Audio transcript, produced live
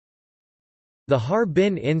The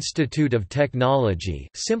Harbin Institute of Technology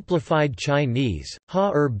simplified Chinese,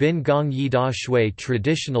 Ha-bin Gong Yida Shui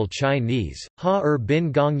Traditional Chinese,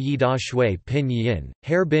 Ha-bin Gong Yida Shui Pinyin,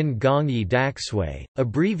 Harbin Gong Yi Daxui,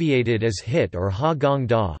 abbreviated as HIT or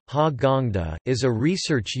Ha-gongda, Ha-gongda, is a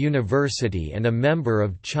research university and a member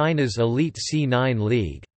of China's elite C9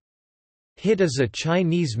 League. HIT is a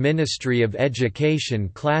Chinese Ministry of Education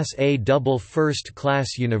Class A double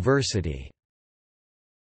first-class university.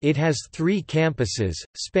 It has 3 campuses,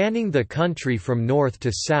 spanning the country from north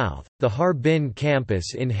to south, the Harbin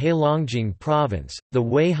Campus in Heilongjiang Province, the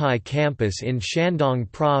Weihai Campus in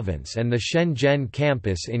Shandong Province and the Shenzhen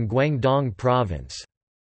Campus in Guangdong Province.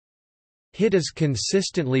 HIT is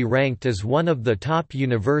consistently ranked as one of the top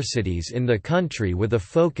universities in the country with a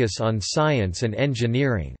focus on science and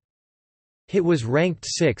engineering. HIT was ranked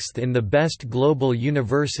 6th in the Best Global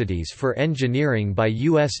Universities for Engineering by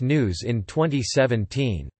U.S. News in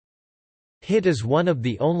 2017. HIT is one of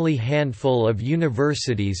the only handful of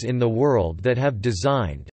universities in the world that have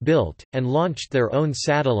designed, built, and launched their own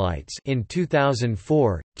satellites in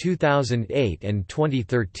 2004, 2008 and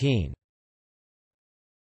 2013.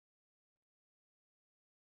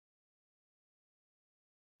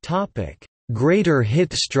 Greater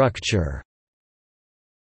HIT structure.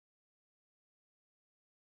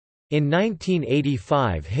 In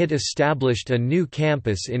 1985 HIT established a new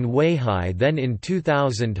campus in Weihai. Then in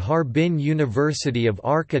 2000 Harbin University of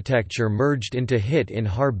Architecture merged into HIT in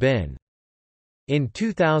Harbin. In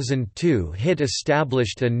 2002 HIT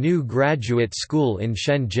established a new graduate school in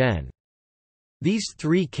Shenzhen. These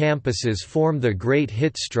 3 campuses form the Great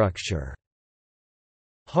HIT structure.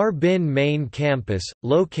 Harbin Main Campus,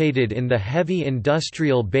 located in the heavy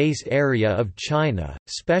industrial base area of China,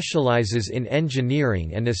 specializes in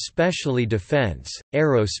engineering and especially defense,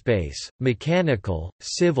 aerospace, mechanical,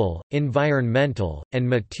 civil, environmental, and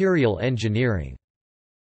material engineering.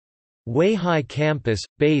 Weihai Campus,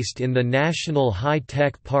 based in the National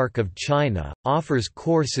High-Tech Park of China, offers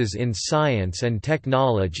courses in science and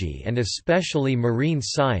technology and especially marine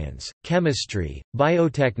science, chemistry,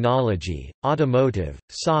 biotechnology, automotive,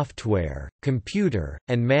 software, computer,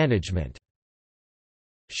 and management.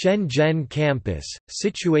 Shenzhen Campus,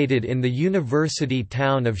 situated in the university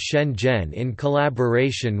town of Shenzhen in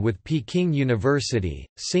collaboration with Peking University,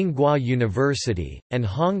 Tsinghua University, and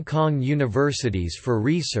Hong Kong universities for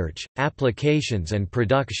research, applications and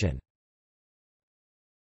production.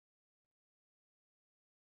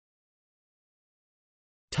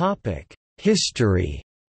 History.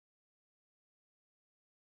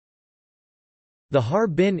 The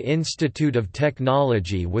Harbin Institute of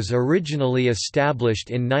Technology was originally established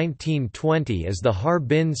in 1920 as the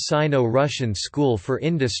Harbin Sino-Russian School for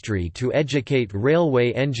Industry to educate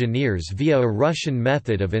railway engineers via a Russian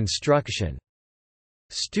method of instruction.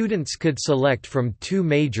 Students could select from 2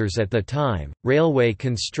 majors at the time, railway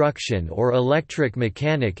construction or electric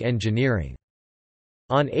mechanic engineering.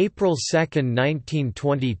 On April 2,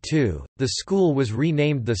 1922, the school was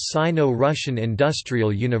renamed the Sino-Russian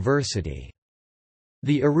Industrial University.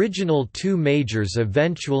 The original 2 majors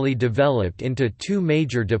eventually developed into 2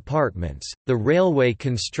 major departments, the Railway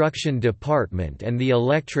Construction Department and the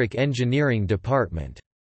Electric Engineering Department.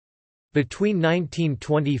 Between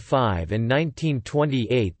 1925 and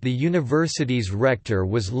 1928 the university's rector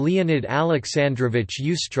was Leonid Alexandrovich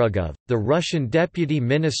Ustrugov, the Russian Deputy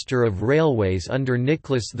Minister of Railways under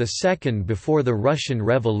Nicholas II before the Russian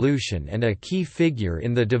Revolution and a key figure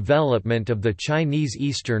in the development of the Chinese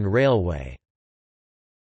Eastern Railway.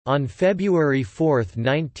 On February 4,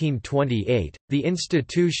 1928, the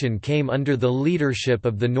institution came under the leadership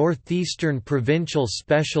of the Northeastern Provincial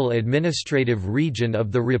Special Administrative Region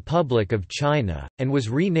of the Republic of China, and was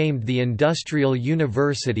renamed the Industrial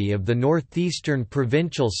University of the Northeastern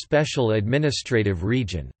Provincial Special Administrative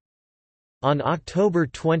Region. On October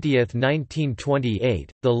 20,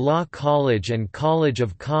 1928, the Law College and College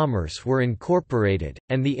of Commerce were incorporated,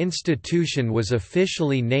 and the institution was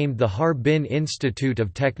officially named the Harbin Institute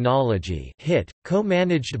of Technology (HIT),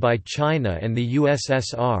 co-managed by China and the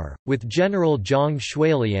USSR, with General Zhang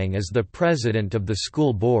Shuiliang as the president of the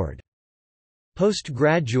school board.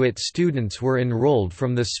 Postgraduate students were enrolled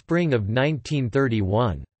from the spring of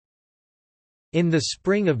 1931. In the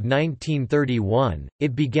spring of 1931,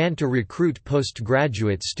 it began to recruit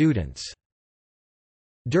postgraduate students.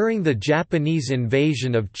 During the Japanese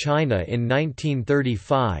invasion of China in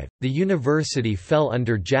 1935, the university fell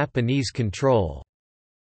under Japanese control.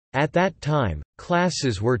 At that time,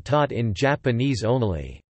 classes were taught in Japanese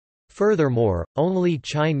only. Furthermore, only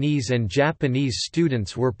Chinese and Japanese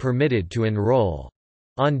students were permitted to enroll.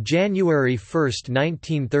 On January 1,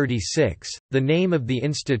 1936, the name of the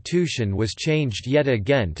institution was changed yet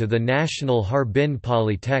again to the National Harbin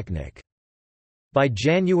Polytechnic. By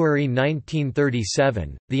January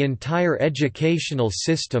 1937, the entire educational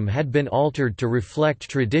system had been altered to reflect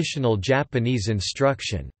traditional Japanese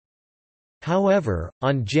instruction. However,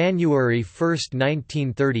 on January 1,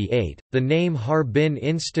 1938, the name Harbin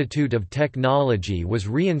Institute of Technology was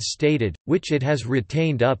reinstated, which it has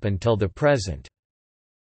retained up until the present.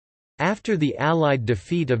 After the Allied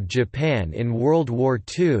defeat of Japan in World War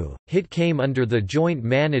II, HIT came under the joint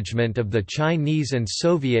management of the Chinese and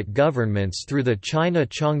Soviet governments through the China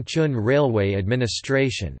Chongchun Railway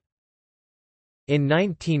Administration. In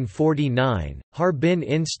 1949, Harbin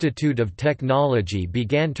Institute of Technology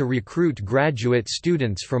began to recruit graduate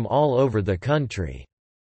students from all over the country.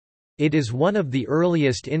 It is one of the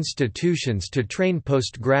earliest institutions to train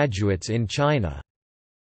postgraduates in China.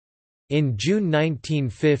 In June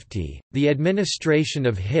 1950, the administration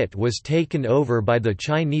of HIT was taken over by the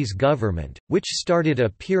Chinese government, which started a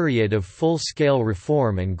period of full-scale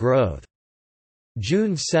reform and growth.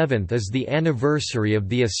 June 7 is the anniversary of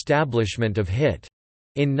the establishment of HIT.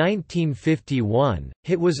 In 1951,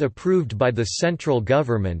 HIT was approved by the central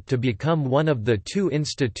government to become one of the two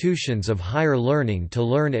institutions of higher learning to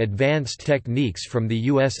learn advanced techniques from the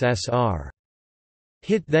USSR.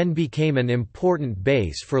 HIT then became an important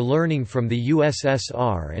base for learning from the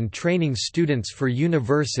USSR and training students for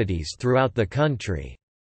universities throughout the country.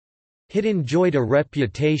 HIT enjoyed a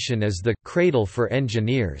reputation as the «cradle for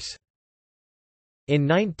engineers». In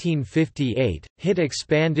 1958, HIT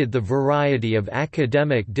expanded the variety of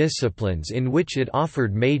academic disciplines in which it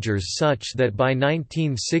offered majors such that by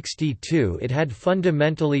 1962 it had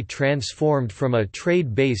fundamentally transformed from a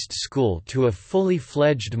trade-based school to a fully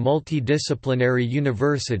fledged multidisciplinary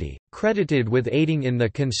university, credited with aiding in the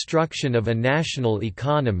construction of a national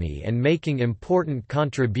economy and making important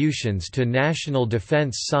contributions to national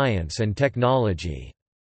defense science and technology.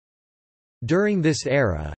 During this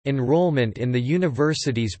era, enrollment in the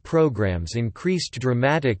university's programs increased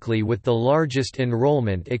dramatically with the largest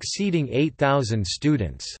enrollment exceeding 8,000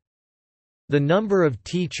 students. The number of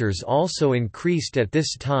teachers also increased at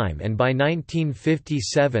this time, and by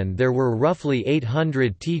 1957 there were roughly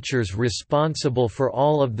 800 teachers responsible for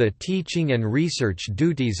all of the teaching and research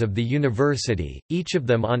duties of the university, each of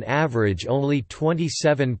them on average only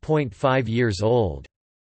 27.5 years old.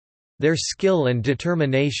 Their skill and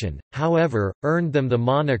determination, however, earned them the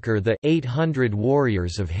moniker the 800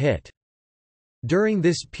 Warriors of HIT. During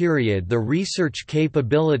this period the research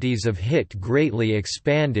capabilities of HIT greatly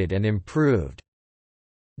expanded and improved.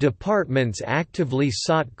 Departments actively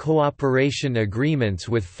sought cooperation agreements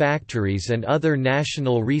with factories and other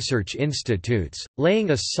national research institutes, laying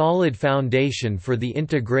a solid foundation for the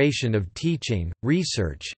integration of teaching,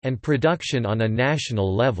 research, and production on a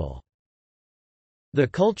national level. The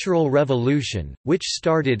Cultural Revolution, which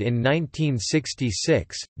started in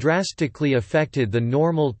 1966, drastically affected the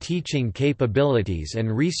normal teaching capabilities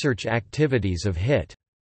and research activities of HIT.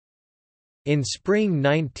 In spring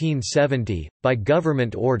 1970, by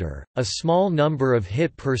government order, a small number of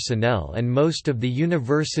HIT personnel and most of the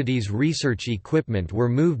university's research equipment were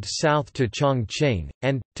moved south to Chongqing,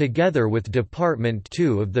 and, together with Department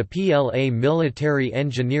 2 of the PLA Military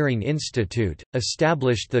Engineering Institute,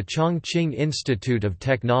 established the Chongqing Institute of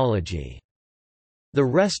Technology. The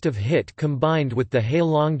rest of HIT combined with the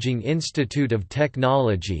Heilongjiang Institute of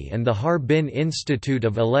Technology and the Harbin Institute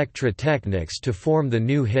of Electrotechnics to form the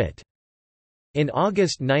new HIT. In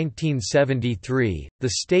August 1973, the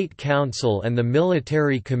State Council and the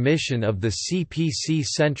Military Commission of the CPC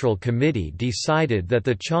Central Committee decided that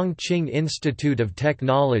the Chongqing Institute of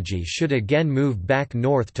Technology should again move back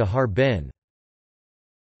north to Harbin.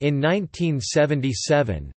 In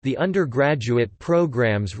 1977, the undergraduate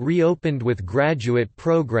programs reopened with graduate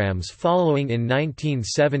programs following in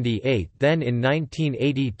 1978. Then in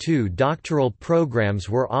 1982 doctoral programs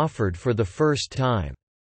were offered for the first time.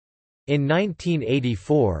 In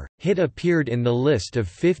 1984, HIT appeared in the list of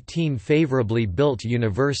 15 favorably built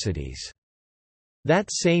universities. That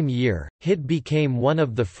same year, HIT became one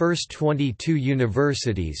of the first 22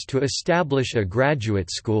 universities to establish a graduate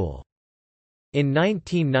school. In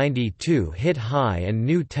 1992 HIT High and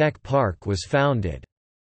New Tech Park was founded.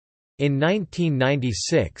 In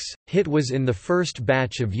 1996, HIT was in the first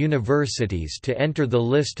batch of universities to enter the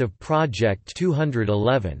list of Project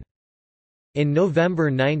 211. In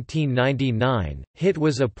November 1999, HIT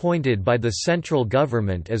was appointed by the central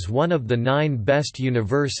government as one of the 9 best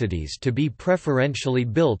universities to be preferentially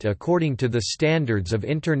built according to the standards of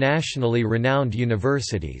internationally renowned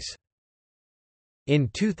universities.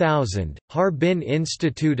 In 2000, Harbin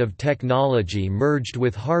Institute of Technology merged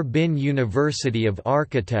with Harbin University of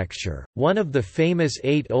Architecture, one of the famous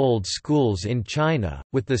 8 old schools in China,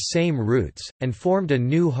 with the same roots, and formed a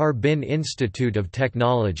new Harbin Institute of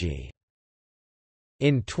Technology.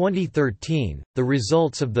 In 2013, the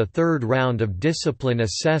results of the third round of discipline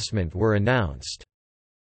assessment were announced.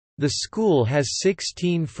 The school has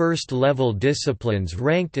 16 first-level disciplines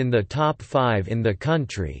ranked in the top 5 in the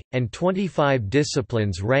country, and 25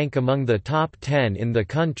 disciplines rank among the top 10 in the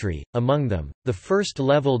country. Among them, the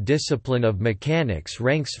first-level discipline of mechanics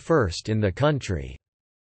ranks first in the country.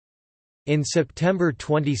 In September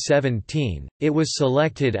 2017, it was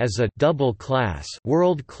selected as a double-class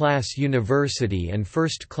world-class university and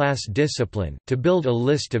first-class discipline to build a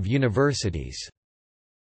list of universities.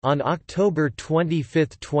 On October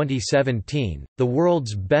 25, 2017, the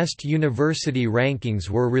world's best university rankings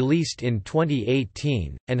were released in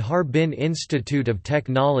 2018, and Harbin Institute of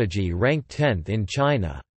Technology ranked 10th in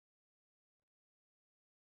China.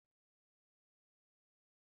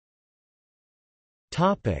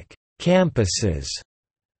 Topic: Campuses.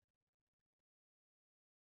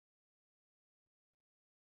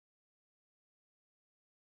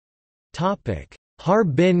 Topic: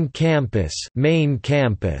 Harbin Campus, main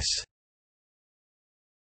campus.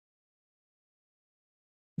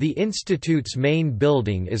 The institute's main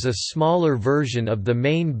building is a smaller version of the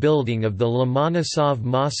main building of the Lomonosov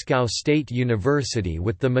Moscow State University,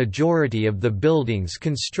 with the majority of the buildings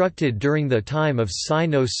constructed during the time of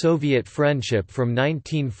Sino-Soviet friendship from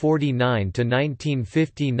 1949 to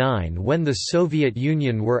 1959, when the Soviet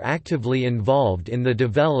Union were actively involved in the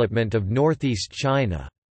development of northeast China.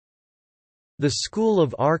 The School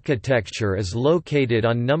of Architecture is located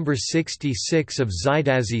on number 66 of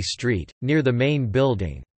Zaidazi Street, near the main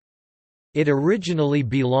building. It originally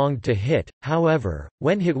belonged to HIT, however,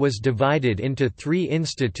 when HIT was divided into 3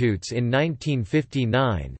 institutes in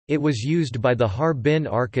 1959, it was used by the Harbin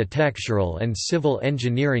Architectural and Civil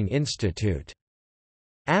Engineering Institute.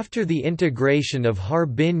 After the integration of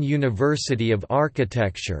Harbin University of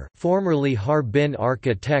Architecture, formerly Harbin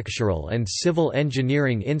Architectural and Civil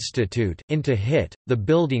Engineering Institute, into HIT, the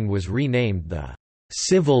building was renamed the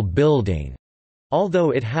Civil Building,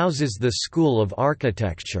 although it houses the School of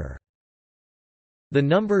Architecture. The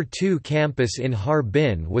No. 2 campus in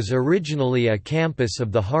Harbin was originally a campus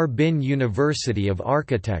of the Harbin University of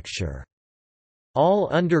Architecture. All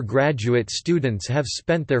undergraduate students have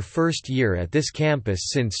spent their first year at this campus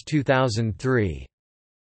since 2003.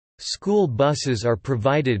 School buses are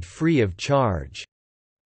provided free of charge.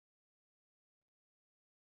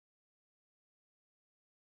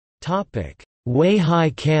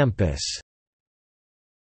 Weihai Campus.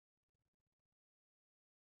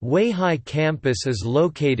 Weihai Campus is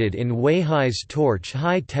located in Weihai's Torch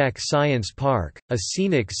High-Tech Science Park, a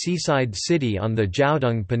scenic seaside city on the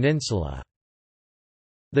Jiaodong Peninsula.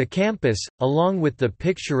 The campus, along with the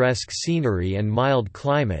picturesque scenery and mild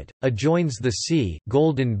climate, adjoins the sea,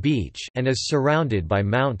 Golden Beach, and is surrounded by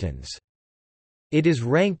mountains. It is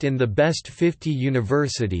ranked in the best 50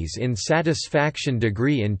 universities in satisfaction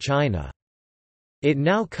degree in China. It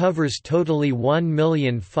now covers totally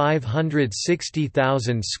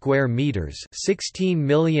 1,560,000 square meters,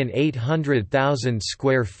 16,800,000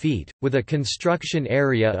 square feet, with a construction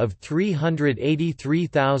area of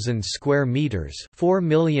 383,000 square meters,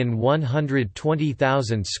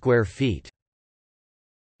 4,120,000 square feet.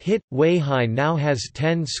 HIT Weihai now has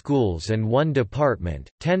 10 schools and 1 department,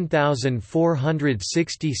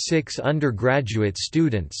 10,466 undergraduate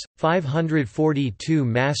students, 542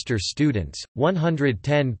 master students,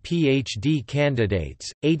 110 PhD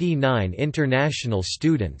candidates, 89 international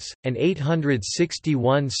students, and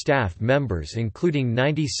 861 staff members, including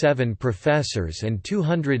 97 professors and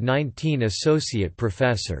 219 associate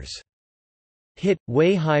professors. HIT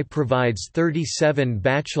Weihai provides 37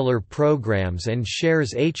 bachelor programs and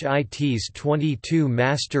shares HIT's 22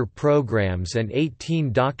 master programs and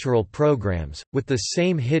 18 doctoral programs, with the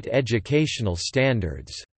same HIT educational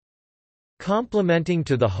standards. Complementing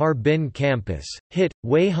to the Harbin campus, HIT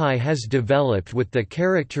Weihai has developed with the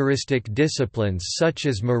characteristic disciplines such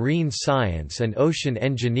as marine science and ocean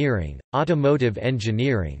engineering, automotive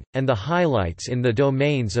engineering, and the highlights in the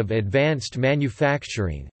domains of advanced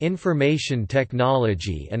manufacturing, information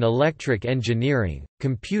technology and electric engineering,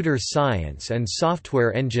 computer science and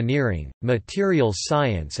software engineering, material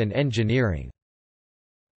science and engineering.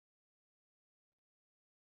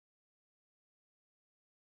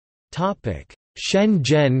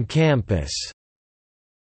 Shenzhen Campus.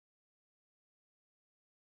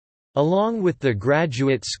 Along with the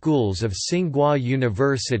graduate schools of Tsinghua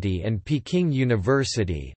University and Peking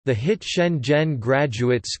University, the HIT Shenzhen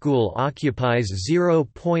Graduate School occupies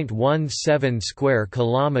 0.17 square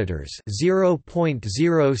kilometers,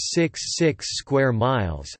 0.066 square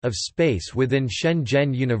miles of space within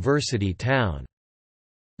Shenzhen University town.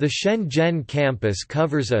 The Shenzhen campus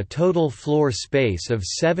covers a total floor space of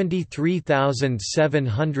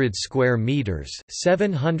 73,700 square meters,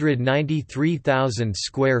 793,000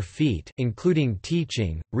 square feet, including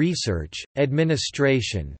teaching, research,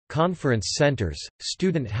 administration, conference centers,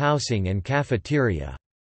 student housing and cafeteria.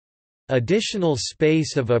 Additional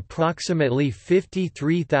space of approximately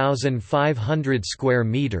 53,500 square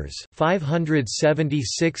meters,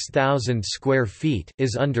 576,000 square feet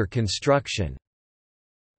is under construction.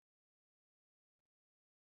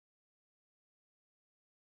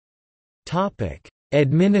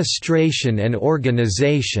 Administration and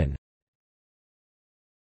organization.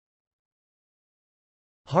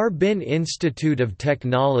 Harbin Institute of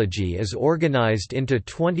Technology is organized into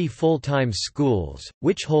 20 full-time schools,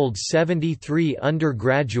 which hold 73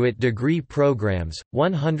 undergraduate degree programs,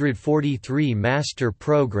 143 master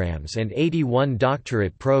programs and 81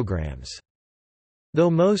 doctorate programs. Though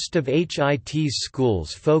most of HIT's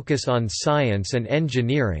schools focus on science and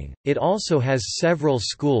engineering, it also has several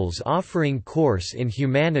schools offering course in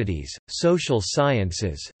humanities, social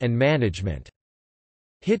sciences, and management.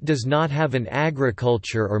 HIT does not have an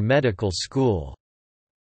agriculture or medical school.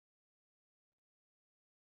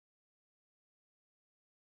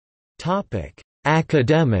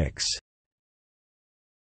 Academics.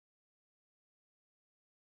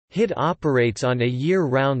 HIT operates on a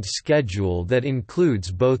year-round schedule that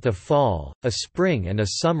includes both a fall, a spring and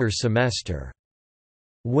a summer semester.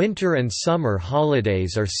 Winter and summer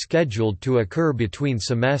holidays are scheduled to occur between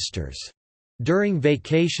semesters. During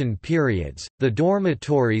vacation periods, the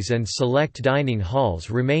dormitories and select dining halls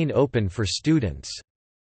remain open for students.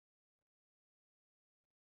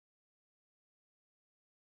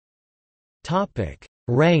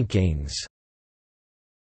 Rankings.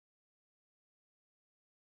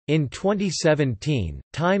 In 2017,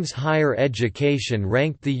 Times Higher Education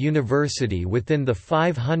ranked the university within the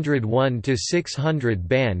 501 to 600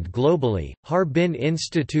 band globally. Harbin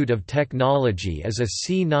Institute of Technology is a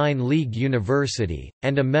C9 League university,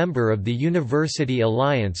 and a member of the University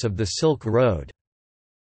Alliance of the Silk Road.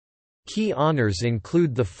 Key honors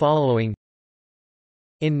include the following.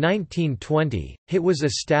 In 1920, HIT was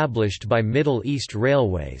established by Middle East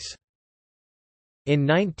Railways. In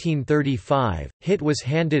 1935, HIT was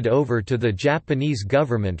handed over to the Japanese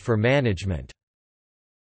government for management.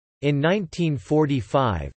 In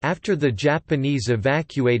 1945, after the Japanese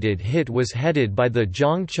evacuated, HIT was headed by the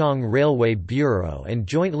Zhongchang Railway Bureau and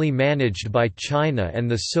jointly managed by China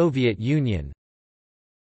and the Soviet Union.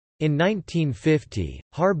 In 1950,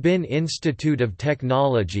 Harbin Institute of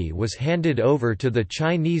Technology was handed over to the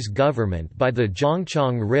Chinese government by the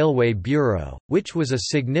Zhongchang Railway Bureau, which was a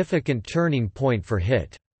significant turning point for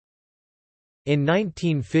HIT. In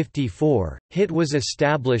 1954, HIT was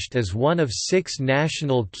established as one of 6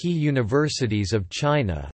 national key universities of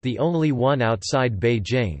China, the only one outside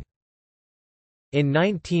Beijing. In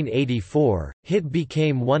 1984, HIT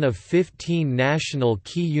became one of 15 national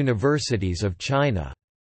key universities of China.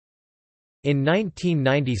 In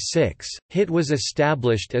 1996, HIT was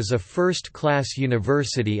established as a first-class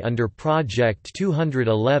university under Project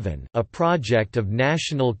 211, a project of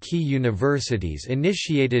national key universities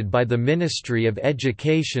initiated by the Ministry of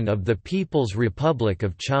Education of the People's Republic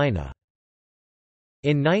of China.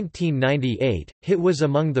 In 1998, HIT was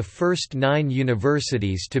among the first 9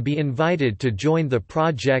 universities to be invited to join the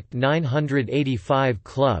Project 985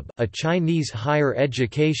 Club, a Chinese higher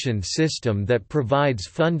education system that provides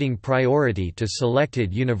funding priority to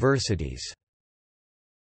selected universities.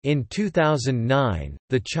 In 2009,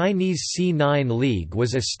 the Chinese C9 League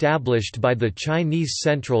was established by the Chinese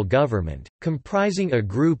central government, comprising a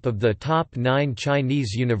group of the top 9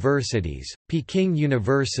 Chinese universities: Peking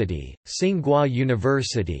University, Tsinghua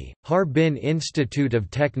University, Harbin Institute of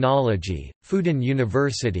Technology, Fudan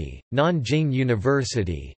University, Nanjing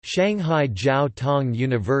University, Shanghai Jiao Tong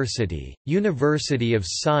University, University of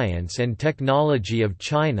Science and Technology of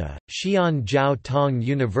China, Xi'an Jiao Tong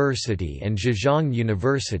University and Zhejiang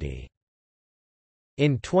University.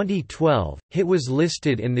 In 2012, HIT was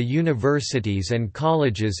listed in the Universities and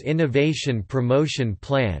Colleges Innovation Promotion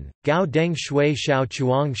Plan, Gao Deng Shui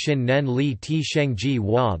Xiaochuang Xin Nen Li Ti Shengji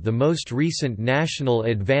Hua, the most recent National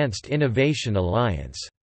Advanced Innovation Alliance.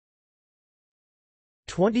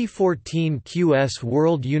 2014 QS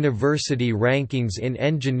World University Rankings in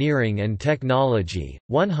Engineering and Technology,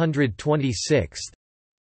 126th.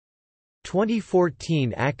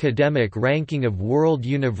 2014 Academic Ranking of World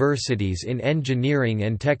Universities in Engineering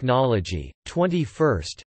and Technology,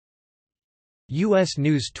 21st. U.S.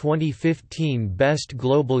 News 2015 Best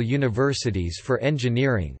Global Universities for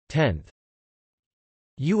Engineering, 10th.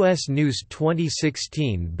 U.S. News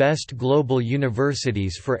 2016 Best Global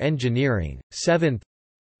Universities for Engineering, 7th.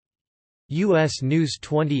 U.S. News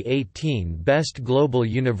 2018 Best Global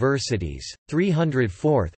Universities,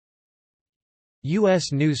 304th.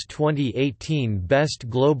 U.S. News 2018 Best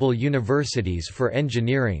Global Universities for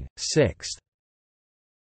Engineering, 6th.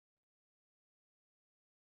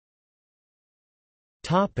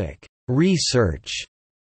 Research.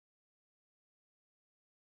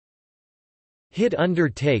 HIT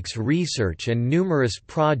undertakes research and numerous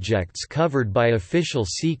projects covered by official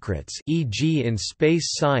secrets, e.g. in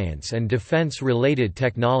space science and defense-related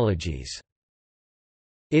technologies.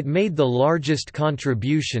 It made the largest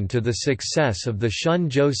contribution to the success of the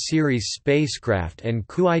Shenzhou series spacecraft and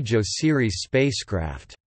Kuaizhou series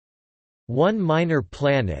spacecraft. One minor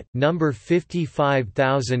planet, number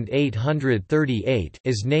 55838,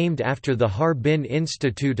 is named after the Harbin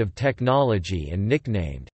Institute of Technology and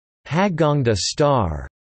nicknamed Hagongda Star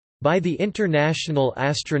by the International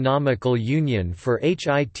Astronomical Union for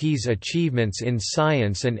HIT's achievements in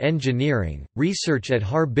science and engineering. Research at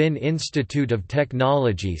Harbin Institute of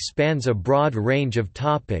Technology spans a broad range of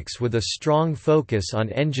topics with a strong focus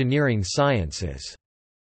on engineering sciences.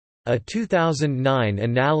 A 2009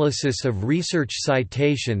 analysis of research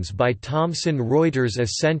citations by Thomson Reuters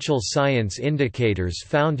Essential Science Indicators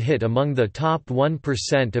found HIT among the top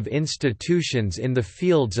 1% of institutions in the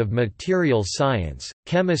fields of material science,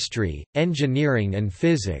 chemistry, engineering and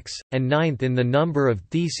physics, and ninth in the number of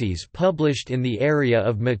theses published in the area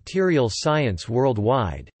of material science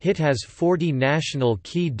worldwide. HIT has 40 national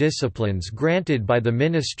key disciplines granted by the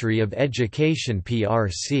Ministry of Education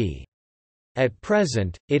 (PRC). At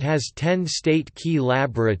present, it has 10 state key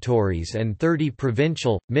laboratories and 30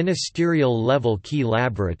 provincial, ministerial-level key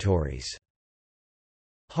laboratories.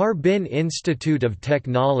 Harbin Institute of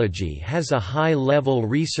Technology has a high-level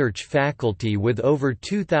research faculty with over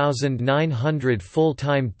 2,900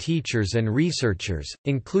 full-time teachers and researchers,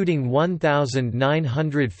 including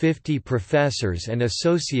 1,950 professors and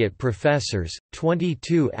associate professors,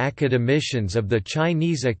 22 academicians of the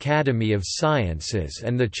Chinese Academy of Sciences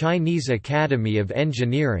and the Chinese Academy of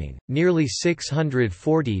Engineering, nearly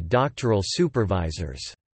 640 doctoral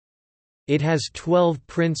supervisors. It has 12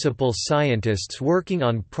 principal scientists working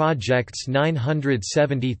on projects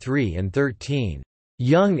 973 and 13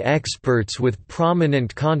 young experts with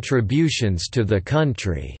prominent contributions to the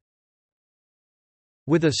country.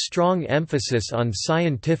 With a strong emphasis on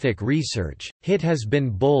scientific research, HIT has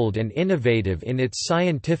been bold and innovative in its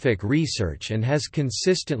scientific research and has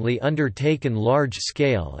consistently undertaken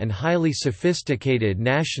large-scale and highly sophisticated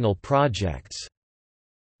national projects.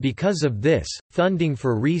 Because of this, funding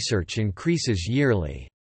for research increases yearly.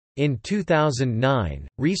 In 2009,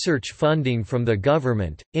 research funding from the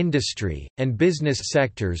government, industry, and business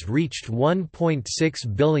sectors reached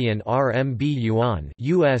 1.6 billion RMB yuan,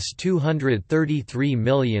 US $233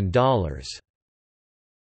 million.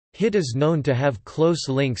 HIT is known to have close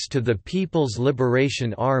links to the People's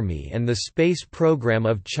Liberation Army and the space program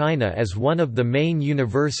of China as one of the main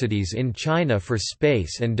universities in China for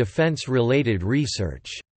space and defense-related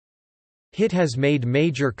research. HIT has made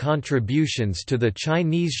major contributions to the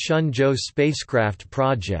Chinese Shenzhou spacecraft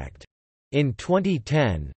project. In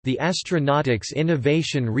 2010, the Astronautics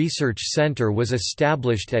Innovation Research Center was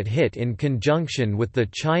established at HIT in conjunction with the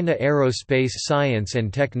China Aerospace Science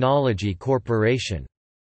and Technology Corporation.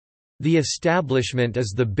 The establishment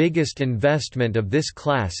is the biggest investment of this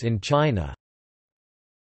class in China.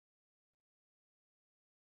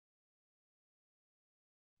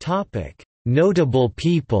 Notable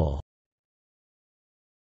people.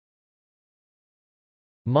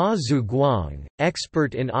 Ma Zhuguang,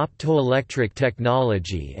 expert in optoelectric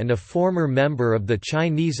technology and a former member of the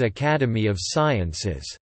Chinese Academy of Sciences.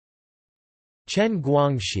 Chen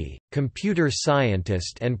Guangxi, computer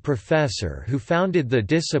scientist and professor who founded the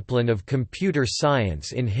discipline of computer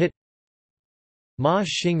science in HIT. Ma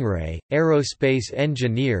Xingrui, aerospace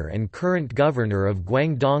engineer and current governor of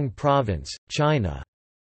Guangdong Province, China.